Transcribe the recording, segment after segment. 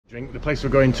The place we're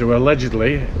going to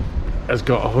allegedly has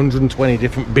got 120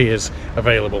 different beers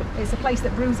available. It's a place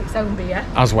that brews its own beer.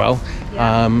 As well.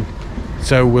 Yeah.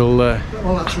 So we'll... Well,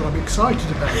 that's what I'm excited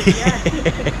about.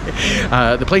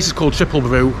 the place is called Triple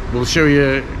Brew. We'll show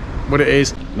you what it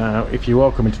is. Now, if you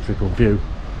are coming to Triple Brew,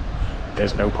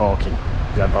 there's no parking,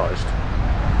 be advised.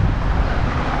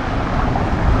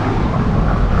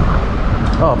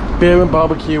 Oh, beer and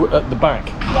barbecue at the back.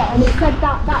 Yeah, and it said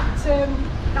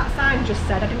that sign just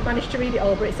said, I didn't manage to read it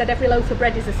all, but it said every loaf of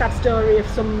bread is a sad story of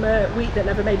some wheat that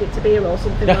never made it to beer or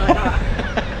something like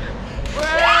that.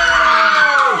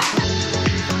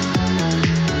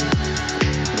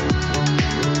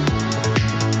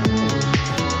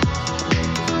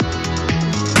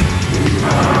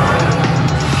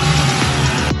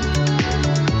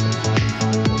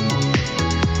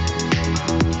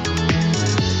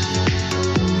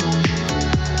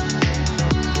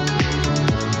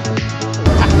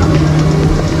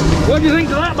 What do you think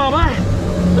of that, Mama?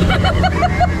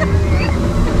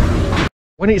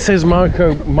 When it says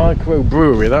micro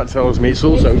brewery, that tells me it's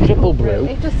also Triple Brew.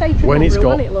 It does say Triple when it's Brew,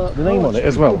 got look. the name on it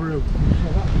as well.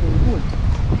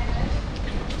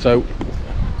 So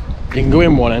you can go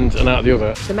in one end and out the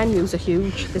other. The menus are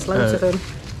huge. There's loads of them.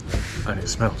 And it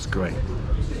smells great.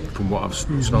 From what I've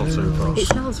smelled so far. It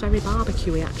smells very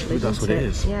barbecuey, actually. That's what it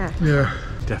is. Yeah. Yeah.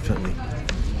 Definitely.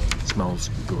 It smells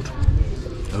good.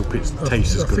 I hope it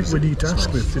tastes as good. I think we need to ask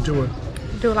them if they do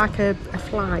like a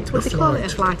flight. What do they call it, a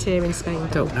flight here in Spain?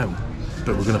 Don't know,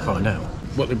 but we're going to find out.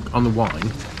 What on the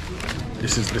wine?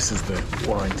 This is the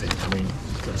wine thing. I mean,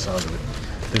 look at the size of it.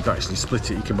 They've actually split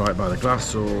it. You can buy it by the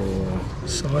glass or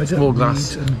cider, small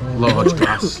glass, large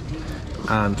glass,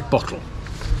 and bottle.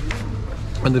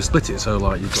 And they've split it so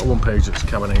like you've got one page that's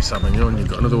Cabernet Sauvignon, you've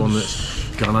got another one that's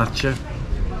Garnacha.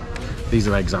 These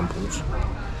are examples.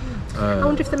 I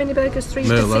wonder if the mini burgers €3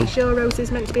 to €6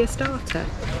 is meant to be a starter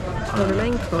or a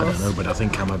main course. I don't know, but I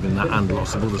think I'm having that and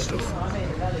lots of other stuff.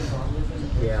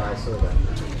 Yeah, I saw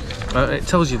that. It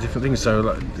tells you different things. So,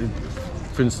 like,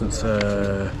 for instance,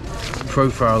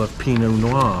 profile of Pinot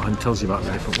Noir, and tells you about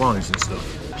the different wines and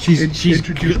stuff. She's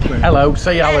introduced. Hello,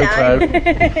 say hello, Crow.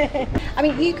 I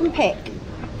mean, you can pick.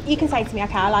 You can say to me,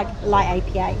 okay, I like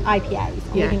IPAs,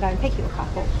 and you can go and pick you a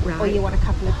couple. Right. Or you want a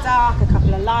couple of dark, a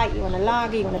couple of light, you want a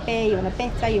lager, you want a beer, you want a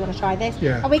bitter, you want to try this.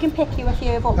 Yeah. And we can pick you a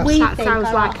few of what we think are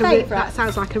our favourites. That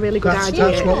sounds like a really good That's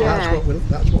idea. what we want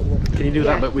to do. Can you do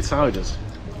that, but with ciders?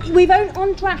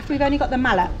 On draft, we've only got the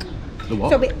Malak. The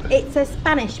what? So it's a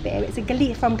Spanish beer.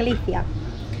 It's from Galicia.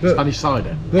 Spanish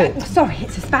cider. Sorry,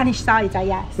 it's a Spanish cider,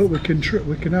 yes. But we can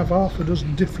have half a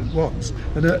dozen different ones,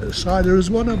 and cider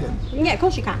is one of them. Yeah, of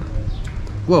course you can.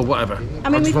 Well, whatever. I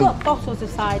mean, we've got bottles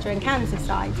of cider and cans of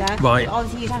cider. Right. But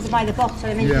obviously, you'd have to buy the bottle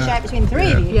and then you can share it between the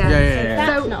three of you.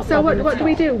 Yeah. So what do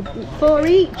we do? 4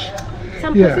 each?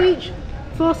 Samplers each?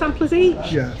 4 samplers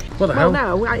each? Yeah. What the hell?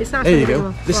 No, it's nice. There you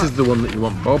go. This is the one that you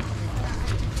want, Bob.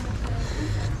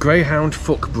 Greyhound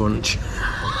Fuck Brunch.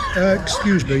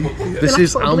 Excuse me. This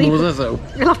is Almorzado.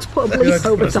 You'll have to put a bleep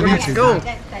over top.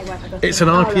 It's an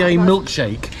IPA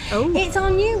milkshake. Oh. It's our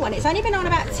new one. It's only been on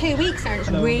about 2 weeks now. It's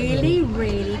really,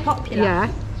 really popular.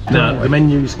 Yeah. Now the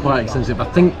menu is quite extensive.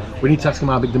 I think we need to ask them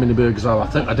how big the mini burgers are.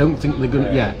 I don't think they're going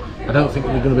to. Yeah, I don't think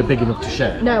they're going to be big enough to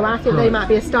share. No, I think they might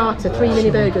be a starter. 3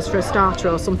 mini burgers for a starter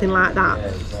or something like that.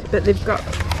 But they've got.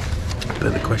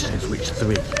 But the question is, which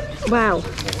 3? Well,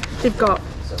 they've got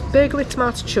burger with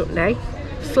tomato chutney,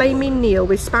 flaming Neil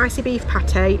with spicy beef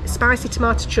pate, spicy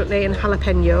tomato chutney and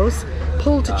jalapenos,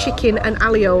 pulled chicken and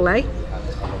alioli,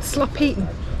 sloppy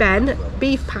Ben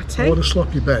beef pate. What a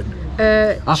sloppy Ben.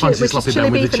 I fancy sloppy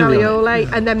Ben with the chilli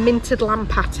alioli, and then minted lamb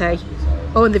pate.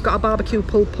 Oh, and they've got a barbecue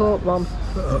pulled pork one.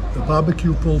 A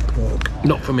barbecue pulled pork.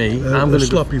 Not for me. I'm going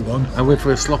sloppy one. I'm going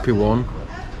for a sloppy one.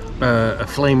 A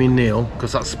flaming Neil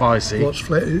because that's spicy. What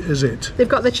is it? They've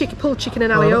got the pulled chicken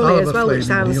and alioli as well, which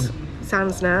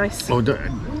sounds nice. I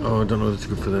don't know whether to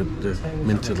go for the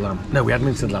minted lamb. No, we had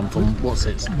minted lamb from what's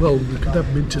it? Well, we could have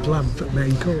minted lamb for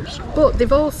main course. But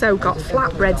they've also got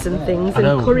flatbreads and things, and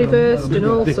currywurst and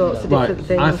all sorts of different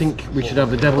things. I think we should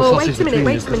have the devil's sausage between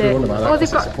us. Oh,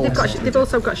 they've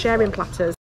also got sharing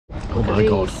platters. Oh my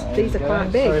god. These are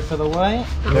quite big. Sorry for the wait.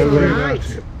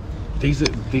 Right. These are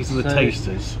the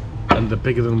tasters, and they're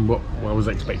bigger than what I was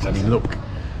expecting. Look.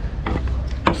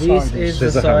 This is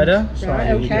the cider.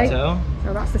 Right, okay. So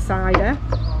that's the cider.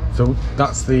 So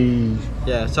that's the...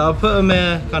 Yeah, so I'll put them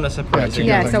kind of separated.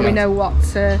 Yeah, so we know what...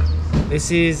 This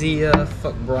is the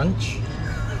fuck brunch.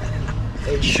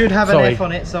 It should have an F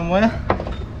on it somewhere.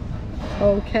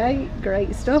 Okay,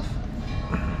 great stuff.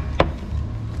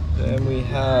 Then we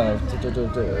have...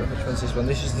 Which one's this one?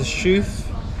 This is the Shoof.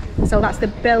 So that's the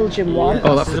Belgian one.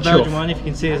 Oh, that's This is the the Belgian chuff. one. If you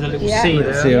can see, there's a little Yeah. C You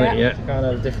there. can see it, yeah. To kind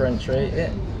of differentiate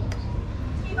it.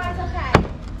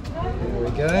 There we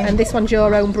go. And this one's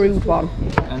your own brewed one.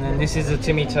 And then this is a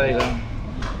Timmy Taylor.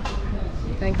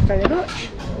 Thank you very much.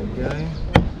 There we go.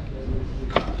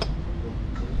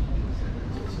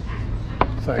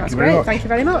 That's great. Thank you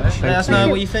very much. Let us know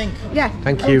what you think. Yeah.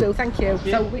 Thank will you. do, thank you.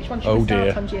 So which one should Oh we start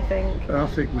dear. on, do you think? I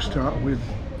think we start with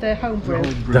The homebrew.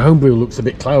 The homebrew looks a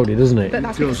bit cloudy, doesn't it? But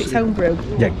that's because it's homebrew.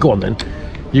 Yeah, go on then.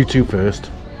 You two first.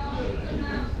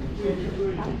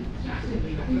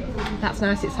 That's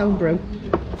nice, it's homebrew.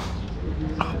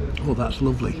 Oh, that's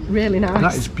lovely. Really nice.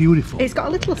 That is beautiful. It's got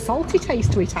a little salty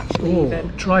taste to it actually Oh,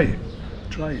 even. try it.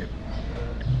 Try it.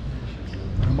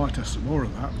 I might have some more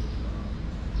of that.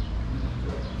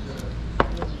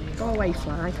 Go away,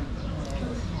 fly.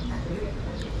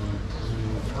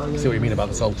 See what you mean about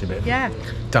the salty bit? Yeah.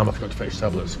 Damn, I forgot to finish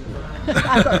tablets.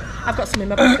 I've got some in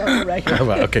my bag, don't worry.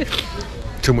 Right, okay.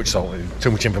 Too much salt,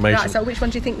 too much information. Right, so which one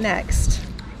do you think next?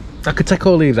 I could take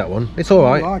or leave that one. It's all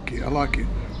I right. like it. I like it.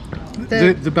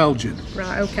 The- The Belgian.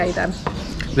 Right, okay then.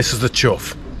 This is the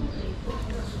chuff.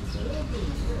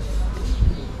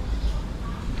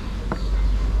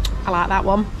 I like that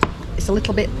one. It's a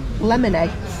little bit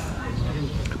lemony.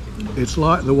 It's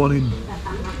like the one in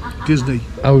Disney.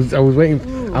 I was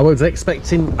waiting. I was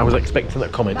expecting that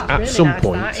comment That's at really some nice,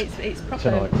 point. that. It's proper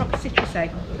tonight.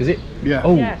 citrusy. Is it? Yeah.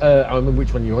 Oh, Yeah. I remember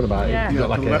which one you were on about. Yeah. You got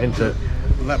like the a hint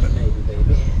of. lemon.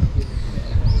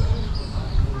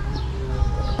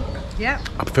 Yeah.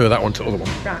 I prefer that one to the other one.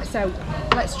 Right, so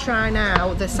let's try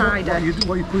now the cider.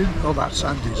 What you put in? Oh, that's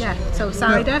Sandy's. Yeah, so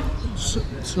cider.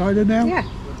 Cider now? Yeah.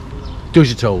 Do as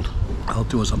you're told. I'll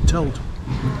do as I'm told.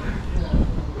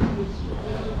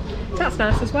 That's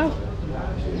nice as well.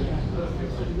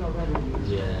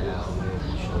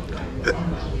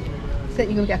 I think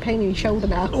you're going to get a pain in your shoulder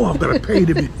now. Oh, I've got a pain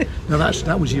in me. Now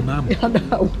that was your mum. I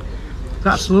know.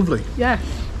 That's lovely. Yeah.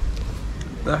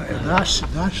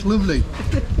 That's lovely.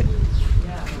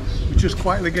 We're just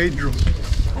quietly getting drunk.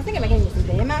 I think I'm making some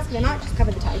beer masks, but I might just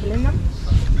cover the table in them.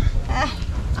 I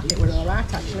think we're all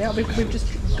right actually. We've just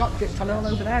got dripped on all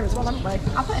over there as well, haven't we?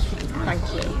 I'll put a few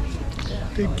Thank you.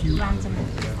 Thank you. random.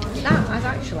 That has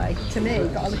actually, to me,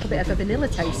 got a little bit of a vanilla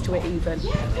taste to it even.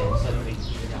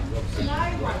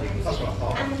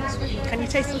 Can you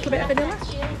taste a little bit of vanilla?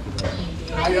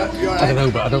 I don't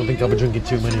know, but I don't think I'll be drinking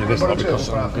too many of this lot because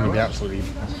I'm going to be absolutely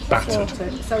battered.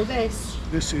 So this,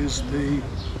 This is the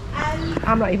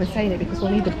I'm not even saying it because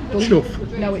we'll need the bleep. Chuff.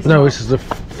 No, it's No, not. this is the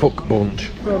fuck bunch.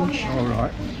 Brunch. all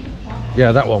right.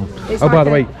 Yeah, that one. It's Oh, by like the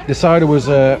a- way, the cider was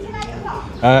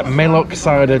Meloc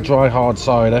cider, dry hard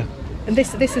cider. And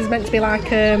this is meant to be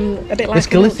like a bit like It's a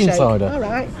Galician milkshake. cider. All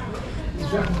right.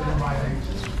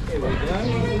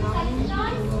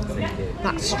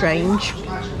 That's strange,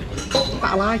 but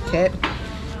I like it.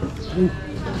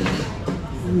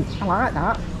 I like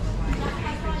that.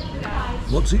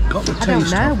 What's it got the I don't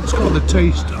taste know. of? It's got the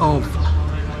taste of.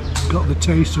 Got the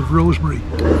taste of rosemary.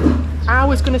 I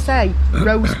was going to say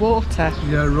rose water.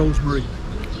 Yeah, rosemary.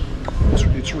 It's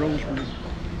rosemary.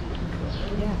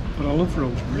 Yeah. But I love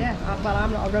rosemary. Yeah. Well,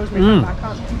 I'm not a rosemary fan, but I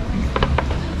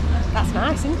can't. That's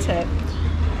nice, isn't it?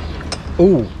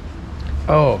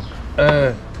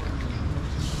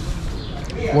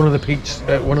 One of the peach,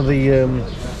 one of the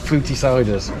fruity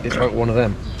ciders. It's like one of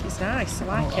them. It's nice. I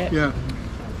like it. Yeah.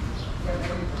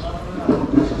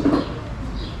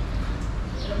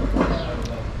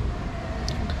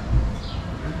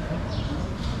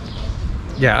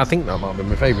 Yeah, I think that might be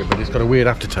my favourite, but it's got a weird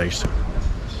aftertaste.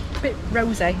 A bit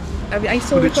rosy. Are you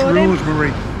still But it's recording?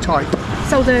 rosemary type.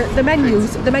 So the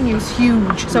menu's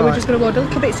huge. So we're Right. just going to order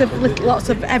little bits of lots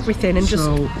of everything and just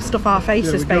So, stuff our There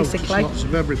faces we go, just basically. lots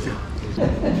of everything.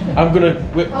 I'm going to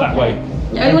whip that way.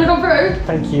 Yeah, you want to go through?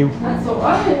 Thank you. That's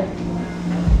alright.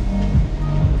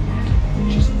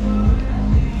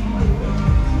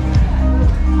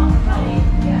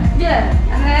 Yeah,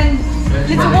 and then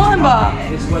little wine bar.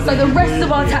 So the rest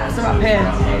of our taps are up here.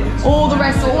 All of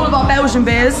our Belgian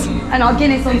beers and our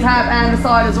Guinness on tap and the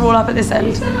ciders are all up at this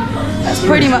end. That's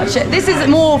pretty much it. This is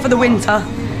more for the winter,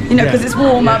 you know, because it's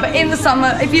warmer. But in the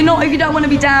summer, if you don't want to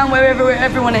be down wherever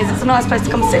everyone is, it's a nice place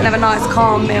to come sit and have a nice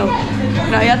calm meal.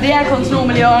 You know, the aircon's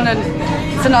normally on and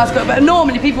it's a nice cook. But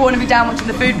normally people want to be down watching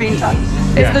the food being done.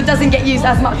 It doesn't get used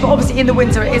as much, but obviously in the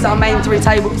winter it is our main three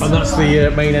tables. And that's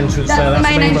the main entrance there. That's the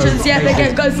main entrance, road. yeah,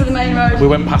 that goes to the main road. We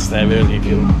went past there earlier, if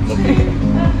you look.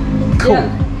 Cool.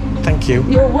 Yeah. Thank you.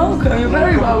 You're welcome, you're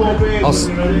very welcome.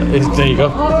 There you go.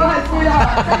 Alright,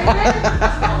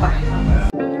 sweetheart.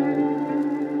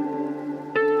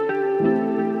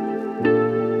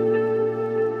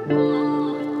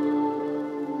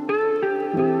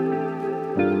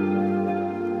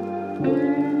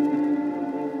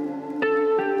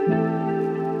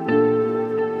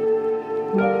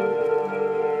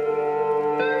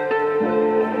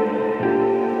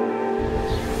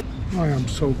 I am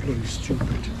so bloody stupid.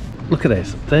 Look at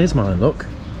this. There's mine, look.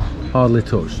 Hardly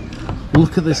touched.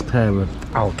 Look at this pair of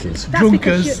alkies. That's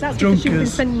because you've been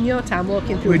spending your time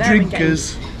walking through there and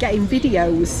getting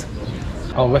videos.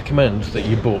 I'll recommend that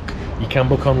you book. You can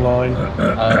book online.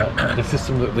 The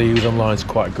system that they use online is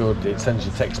quite good. It sends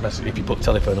you text message if you put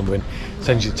telephone number in. It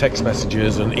sends you text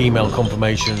messages and email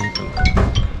confirmation,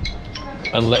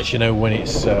 and lets you know when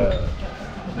it's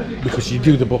because you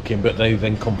do the booking, but they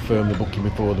then confirm the booking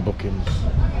before the booking.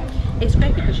 It's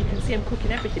great because you can see them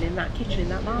cooking everything in that kitchen, in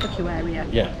that barbecue area.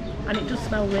 Yeah. And it does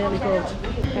smell really good.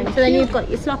 So then you've got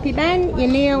your sloppy ben, your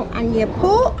Neil and your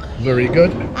pork. Very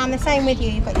good. And the same with you.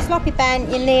 You've got your sloppy ben,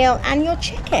 your Neil and your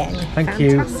chicken. Thank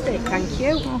you. Fantastic, thank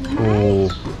you. Oh.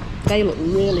 They look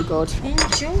really good.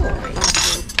 Enjoy.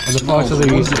 And the price of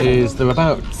these is, they're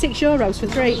about... €6 for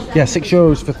 3. Yeah,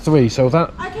 €6 for 3, so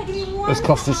that has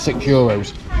cost us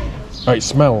 €6. Oh, it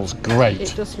smells great.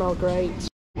 It does smell great.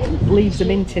 Leaves the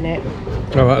mint in it.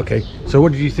 All right, okay. So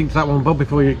what did you think of that one, Bob,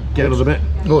 before you get another bit?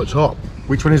 Oh, it's hot.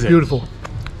 Which one is it? Beautiful.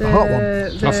 The hot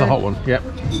one. That's the hot one, yep.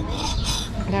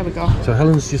 There we go. So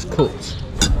Helen's just cooked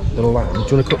the lamb. Do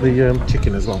you want to cook the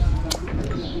chicken as well?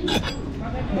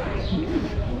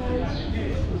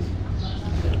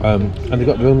 And they've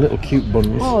got their own little cute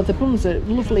buns. Oh, the buns are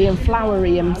lovely and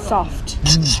floury and soft.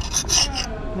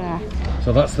 There.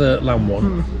 So that's the lamb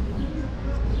one.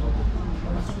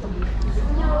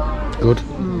 Good.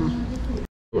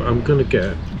 I'm going to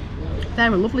get...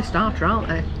 They're a lovely starter, aren't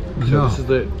they? So Yeah. this is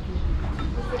the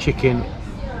chicken,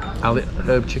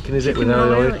 herb chicken, is it? With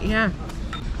olive? Yeah.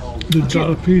 The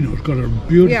jalapeno's got a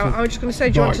beautiful... Yeah, I was just going to say,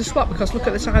 do you want to bite. swap? Because look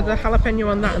at the side of the jalapeno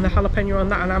on that and the jalapeno on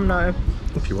that, and I'm not a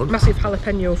If you want. massive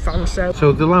jalapeno fan, so...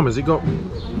 So the lamb, has it got...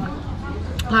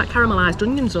 Like caramelised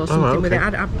onions or something right, with it.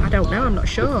 okay. I don't know, I'm not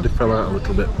sure. They fell out a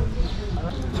little bit.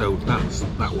 So that's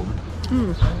that one.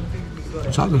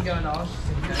 Is that the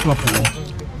sloppy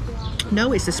one?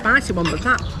 No, it's the spicy one, but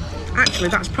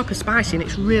that's proper spicy and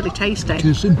it's really tasty. It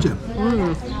is, isn't it?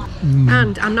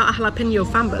 And I'm not a jalapeno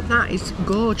fan, but that is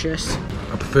gorgeous.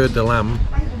 I preferred the lamb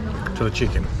to the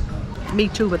chicken. Me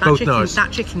too, but Both nice.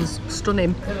 that chicken's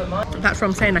stunning. That's what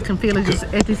I'm saying, I can feel a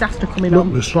disaster coming Look,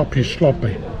 on. the sloppy's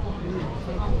sloppy.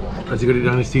 Has he got it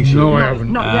down his t-shirt? No, I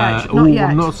haven't. Not yet, Oh, not yet.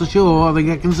 I'm not so sure. I think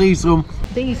I can see some.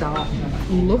 These are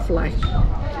lovely.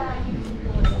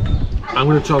 I'm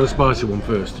going to try the spicy one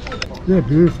first. They're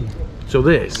beautiful. So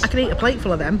this, I can eat a plate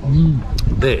full of them.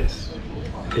 this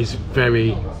is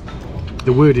very...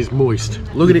 The word is moist.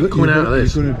 Look at it coming out of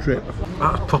this. You're going to drip.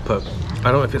 That's proper.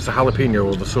 I don't know if it's the jalapeno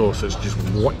or the sauce. It's just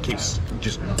what keeps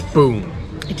just boom.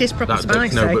 It is proper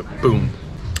spicy. No, but boom.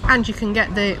 And you can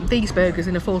get these burgers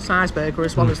in a full-size burger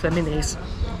as well as the minis.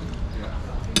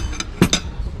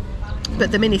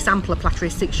 But the mini sampler platter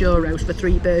is €6 for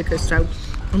 3 burgers, so,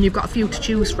 and you've got a few to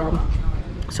choose from.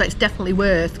 So it's definitely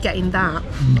worth getting that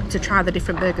to try the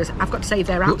different burgers. I've got to say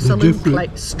they're absolutely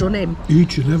stunning.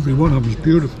 Each and every one of them is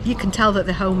beautiful. You can tell that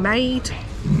they're homemade.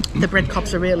 The bread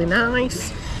cobs are really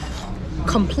nice.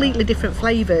 Completely different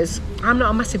flavours. I'm not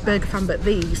a massive burger fan, but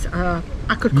these are...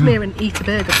 I could come here and eat a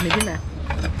burger for my dinner,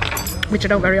 which I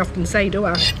don't very often say, do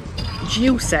I?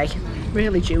 Juicy,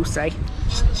 really juicy.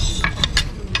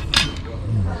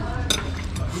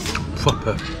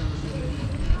 Proper.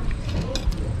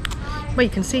 Well, you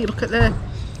can see, look at the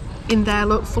in there,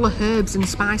 look, full of herbs and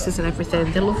spices and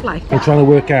everything. They're lovely. I'm trying to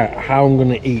work out how I'm going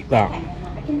to eat that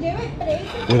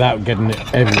without getting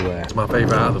it everywhere. It's my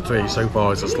favourite out of the 3 so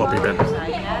far is the sloppy bit.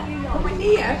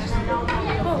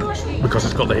 Because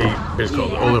it's got the heat, but it's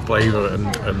got all the flavour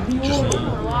and just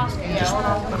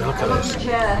I mean, look at this.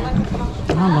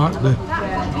 I like the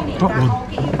top one.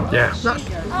 Yeah.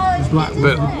 The black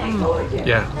But one.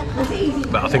 yeah.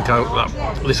 But I think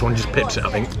this one just pips it, I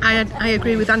think. I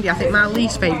agree with Andy. I think my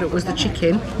least favourite was the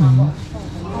chicken.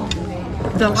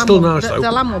 The lamb Still one, nice, though.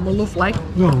 the lamb one were lovely.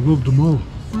 Yeah, I loved them all.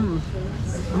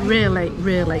 Really,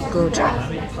 really good.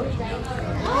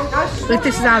 If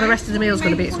this is how the rest of the meal is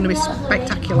going to be, it's going to be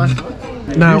spectacular.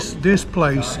 Now, This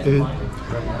place,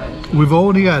 we've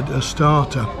only had a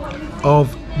starter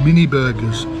of mini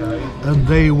burgers and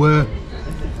they were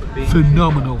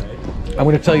phenomenal. I'm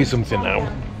going to tell you something now.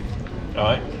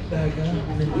 Alright?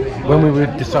 When we were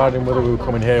deciding whether we were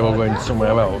coming here or going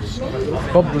somewhere else,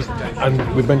 Bob was,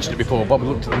 and we've mentioned it before, Bob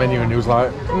looked at the menu and he was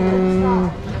like,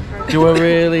 Do I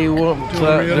really want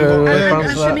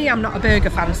that? For me, I'm not a burger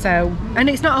fan, so... And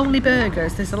it's not only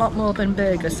burgers, there's a lot more than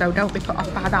burgers, so don't be put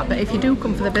off by that. But if you do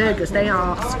come for the burgers, they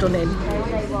are stunning.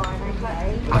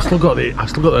 I've still got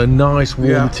a nice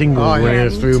warm tingle running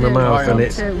through my mouth, and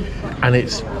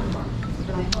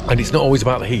it's not always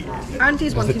about the heat.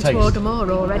 Andy's wanting to order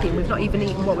more already, and we've not even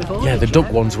eaten what we've ordered. Yeah, the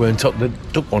duck ones weren't on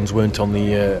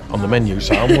the menu,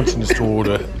 so I'm wanting us to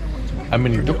order a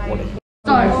mini duck one.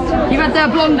 So, you had the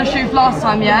blonde chouffe last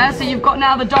time, yeah? So you've got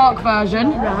now the dark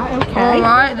version. Right, okay.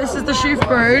 Alright, this is the chouffe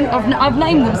brune. I've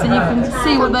named them so you can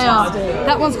see what they are.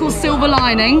 That one's called Silver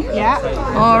Lining. Yeah.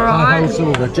 Hi, Alright.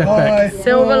 Silver, Jeff Beck.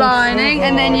 Silver Lining.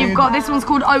 And then you've got, this one's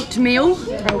called Oatmeal.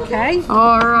 Okay.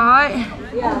 Alright.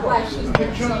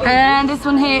 And this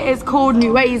one here is called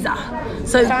Nueza.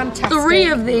 So Fantastic. 3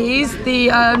 of these, the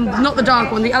not the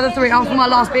dark one, the other 3 are for my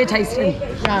last beer tasting.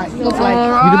 Right, lovely.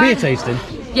 You do beer tasting?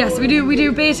 Yes, we do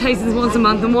beer tastings once a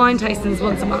month and wine tastings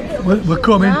once a month. We're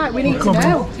coming. Right, we need to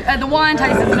know. The wine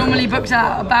tastings are normally booked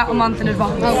out about a month in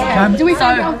advance. Okay. Do we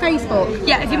find it on Facebook?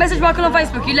 Yeah, if you message Michael on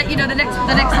Facebook, you let you know the next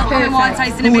upcoming wine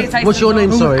tasting and beer tasting. What's your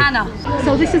name, sorry? Anna.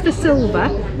 So this is the silver.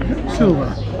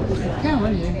 Silver.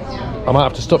 I might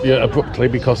have to stop you abruptly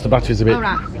because the battery's a bit... All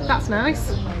right, that's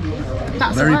nice.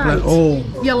 That's Very right. oh,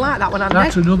 You'll like that one, Andy.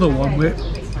 that's another one with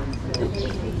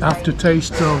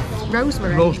aftertaste of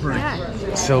rosemary. rosemary.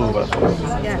 Yeah. Silver.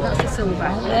 Yeah, that's the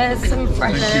silver. There's some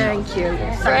fresh, Thank you.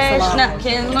 fresh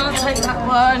napkins. I'll take that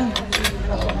one.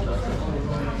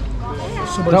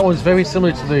 That one's very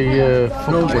similar to the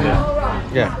fuck with it.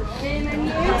 Yeah.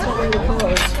 That's what we were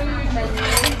called.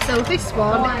 So this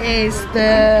one is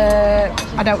the...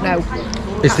 I don't know.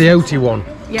 It's the Oaty one.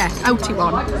 Yeah, Oaty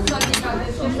one.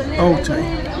 Oaty.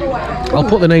 I'll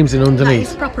put the names in That underneath.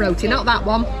 is proper Oaty, not that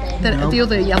one. The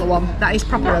other yellow one. That is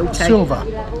proper Oaty. Silver.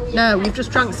 No, you've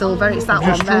just drank silver. It's that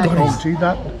Just one there. Oaty,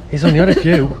 that. He's only had a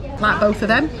few. Like both of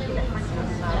them.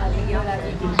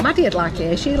 Maddie would like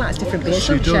it. She likes different beers,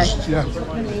 She doesn't does, yeah.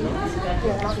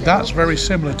 That's very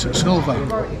similar to silver.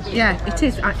 she? Yeah, it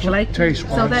is actually.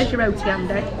 Taste-wise. So there's your Oaty,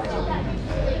 Andy.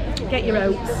 Get your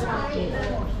oats.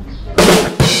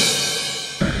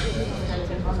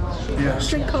 Yes.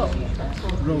 Drink up.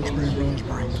 Rosemary.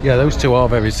 Yeah, those two are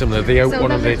very similar. The oat So one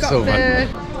then and the we've got silver.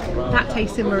 that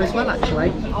tastes similar as well, actually,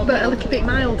 but a little bit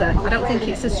milder. I don't think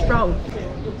it's as strong.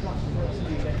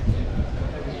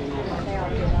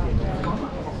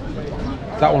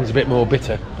 That one's a bit more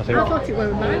bitter, I think. I thought it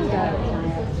were milder.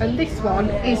 And this one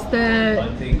is the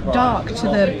dark to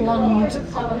the blonde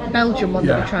Belgian one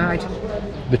that we tried.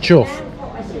 The chuff.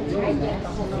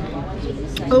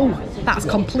 Oh, that's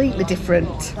completely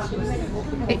different.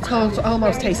 It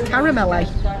almost tastes caramelly.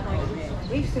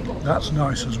 That's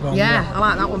nice as well. Yeah, I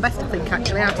like that one best, I think,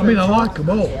 actually. I mean, I like them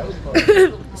all.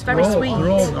 It's very sweet. They're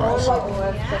all nice.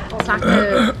 It's like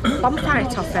a bonfire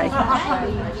toffee.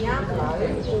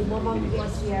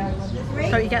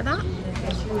 Don't you get that?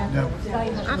 No.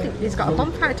 I think it's got a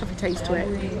bonfire toffee taste to it.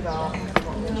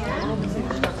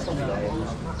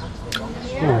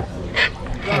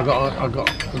 I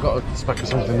got a smack of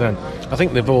something then. I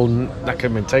think they've all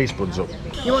knackered my taste buds up.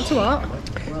 You want to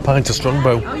what? Pint of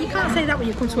Strongbow. Oh, you can't say that when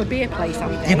you come to a beer place,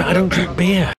 Andy. Yeah, but I don't drink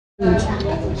beer.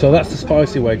 So that's the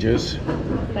spicy wedges.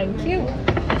 Thank you.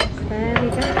 Very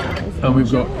nice. And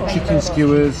we've got chicken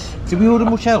skewers. Did we order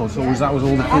much else, or was all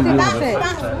the food we ordered?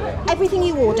 That's everything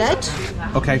you ordered,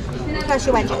 Okay, plus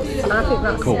your wedges. I think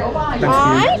that's cool.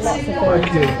 Alright?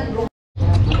 Thank you.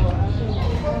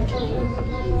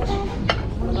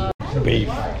 Beef.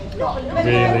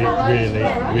 Really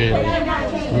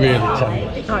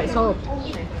tender. Oh, it's all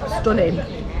stunning.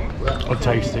 And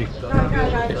tasty.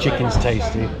 The chicken's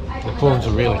tasty. The prawns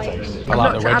are really tasty. I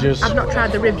like the wedges. I've not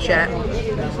tried the ribs yet.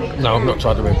 No, I've not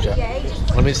tried the ribs yet.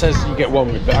 I mean, it says you get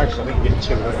one rib, but actually I think you get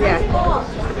two.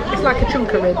 Yeah. It's like a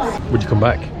chunk of ribs. Would you come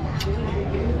back?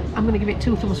 I'm going to give it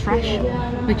 2 thumbs fresh,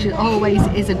 which always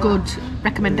is a good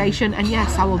recommendation. And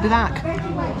yes, I will be back.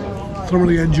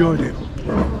 Thoroughly enjoyed it.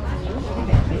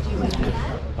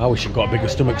 I wish I'd got a bigger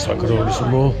stomach so I could order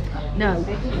some more. No,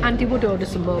 Andy would order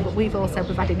some more, but we've all said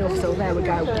we've had enough, so there we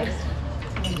go.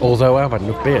 Although I've had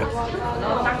enough beer.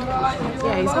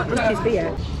 Yeah, he's not drunk his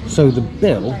beer. So the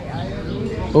bill,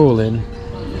 all in,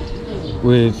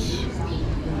 with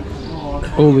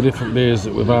all the different beers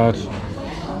that we've had,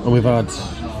 and we've had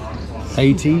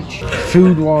 8 each.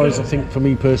 Food-wise, I think for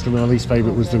me personally, my least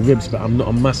favourite was the ribs, but I'm not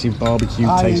a massive barbecue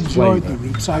taste flavour. I enjoyed the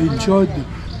ribs. I enjoyed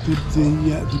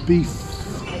the beef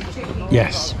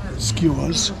Yes.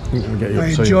 skewers. You can get I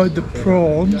enjoyed the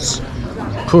prawns.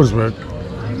 Prawns were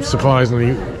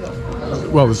surprisingly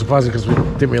Well, they're surprising because we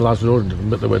didn't realise we ordered them,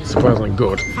 but they were surprisingly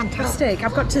good. Fantastic,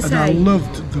 I've got to And I say.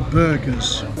 loved the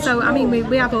burgers. So, I mean,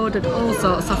 we have ordered all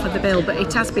sorts off of the bill, but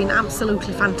it has been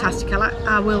absolutely fantastic.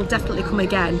 I will definitely come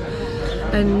again.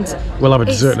 And We'll have a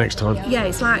it's- dessert next time. Yeah,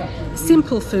 it's like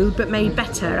simple food but made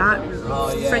better.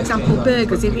 For example,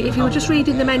 burgers. If you were just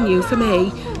reading the menu, for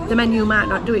me, the menu might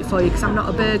not do it for you because I'm not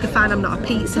a burger fan, I'm not a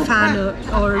pizza fan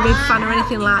or a rib fan or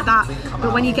anything like that.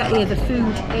 But when you get here, the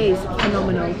food is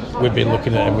phenomenal. We've been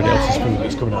looking at everybody else's food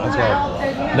that's coming out as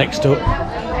well. Next up,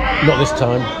 not this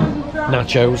time,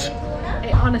 nachos.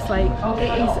 Honestly,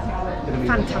 it is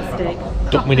fantastic.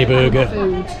 Duck mini burger.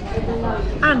 Food.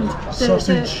 And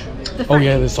Sausage. The Oh, fact-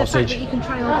 yeah, the The fact sausage. that you can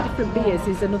try all the different beers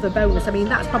is another bonus. I mean,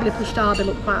 that's probably pushed our bill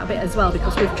up quite a bit as well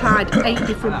because we've tried 8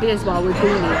 different beers while we've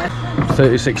been here.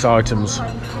 36 items.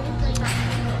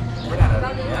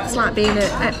 It's like being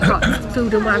at Epcot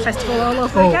Food and Wine Festival all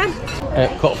over again.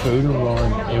 Epcot Food and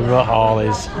Wine in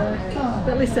Rojales.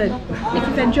 But listen, if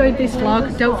you've enjoyed this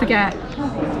vlog, don't forget,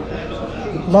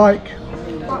 Like,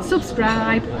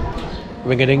 subscribe,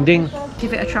 Ring a ding ding.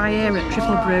 give it a try here at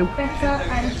Triple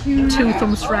Brew. 2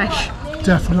 thumbs fresh.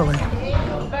 definitely.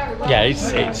 Yeah,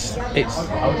 it's I would say it's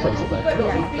up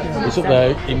there. It's up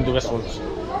there in the restaurants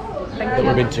that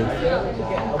we've been to.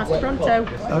 Hasta pronto.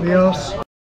 Adios.